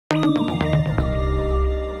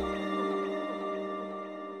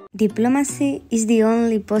Diplomacy is the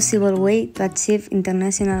only possible way to achieve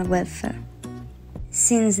international welfare.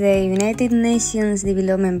 Since the United Nations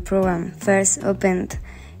Development Programme first opened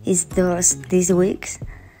its doors this week,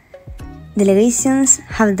 delegations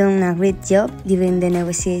have done a great job during the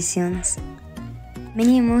negotiations.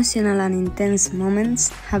 Many emotional and intense moments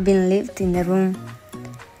have been lived in the room.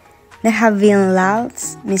 There have been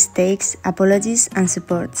laughs, mistakes, apologies, and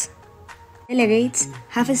supports. Delegates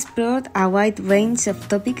have explored a wide range of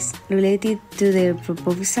topics related to their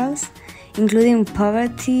proposals, including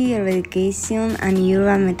poverty, eradication, and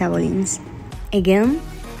urban metabolism. Again,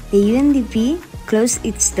 the UNDP closed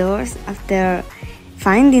its doors after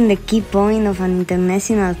finding the key point of an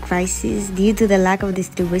international crisis due to the lack of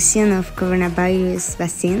distribution of coronavirus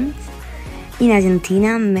vaccines in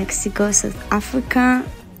Argentina, Mexico, South Africa,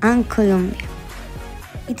 and Colombia.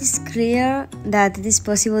 It is clear that it is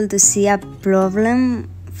possible to see a problem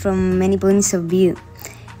from many points of view,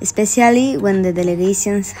 especially when the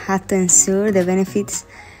delegations had to ensure the benefits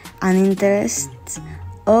and interests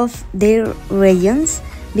of their regions,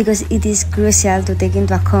 because it is crucial to take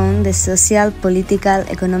into account the social, political,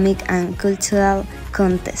 economic, and cultural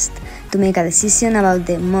context to make a decision about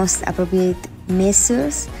the most appropriate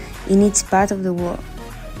measures in each part of the world.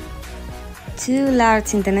 Two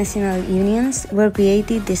large international unions were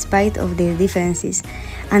created despite of their differences,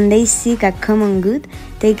 and they seek a common good,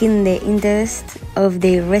 taking the interest of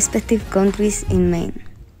their respective countries in mind.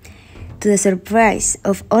 To the surprise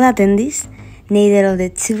of all attendees, neither of the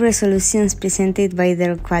two resolutions presented by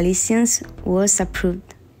their coalitions was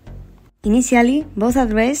approved. Initially, both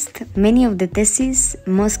addressed many of the theses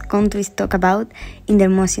most countries talk about in their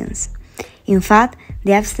motions. In fact,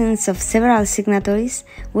 the absence of several signatories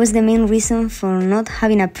was the main reason for not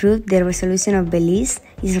having approved the resolution of Belize,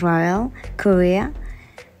 Israel, Korea,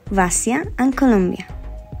 Russia, and Colombia.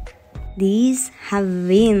 These have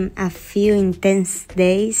been a few intense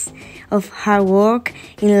days of hard work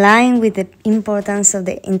in line with the importance of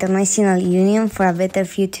the international union for a better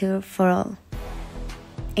future for all.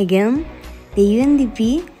 Again, the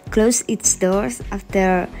UNDP closed its doors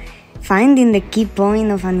after finding the key point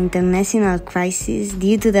of an international crisis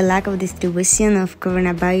due to the lack of distribution of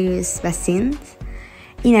coronavirus vaccines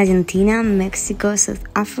in Argentina, Mexico, South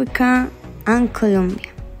Africa, and Colombia.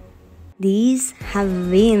 These have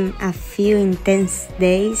been a few intense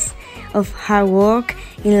days of hard work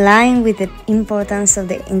in line with the importance of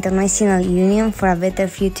the international union for a better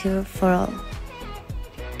future for all.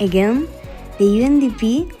 Again, the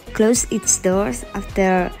UNDP closed its doors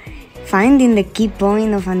after finding the key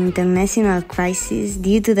point of an international crisis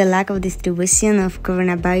due to the lack of distribution of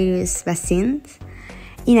coronavirus vaccines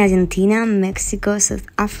in Argentina, Mexico, South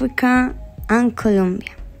Africa, and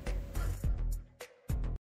Colombia.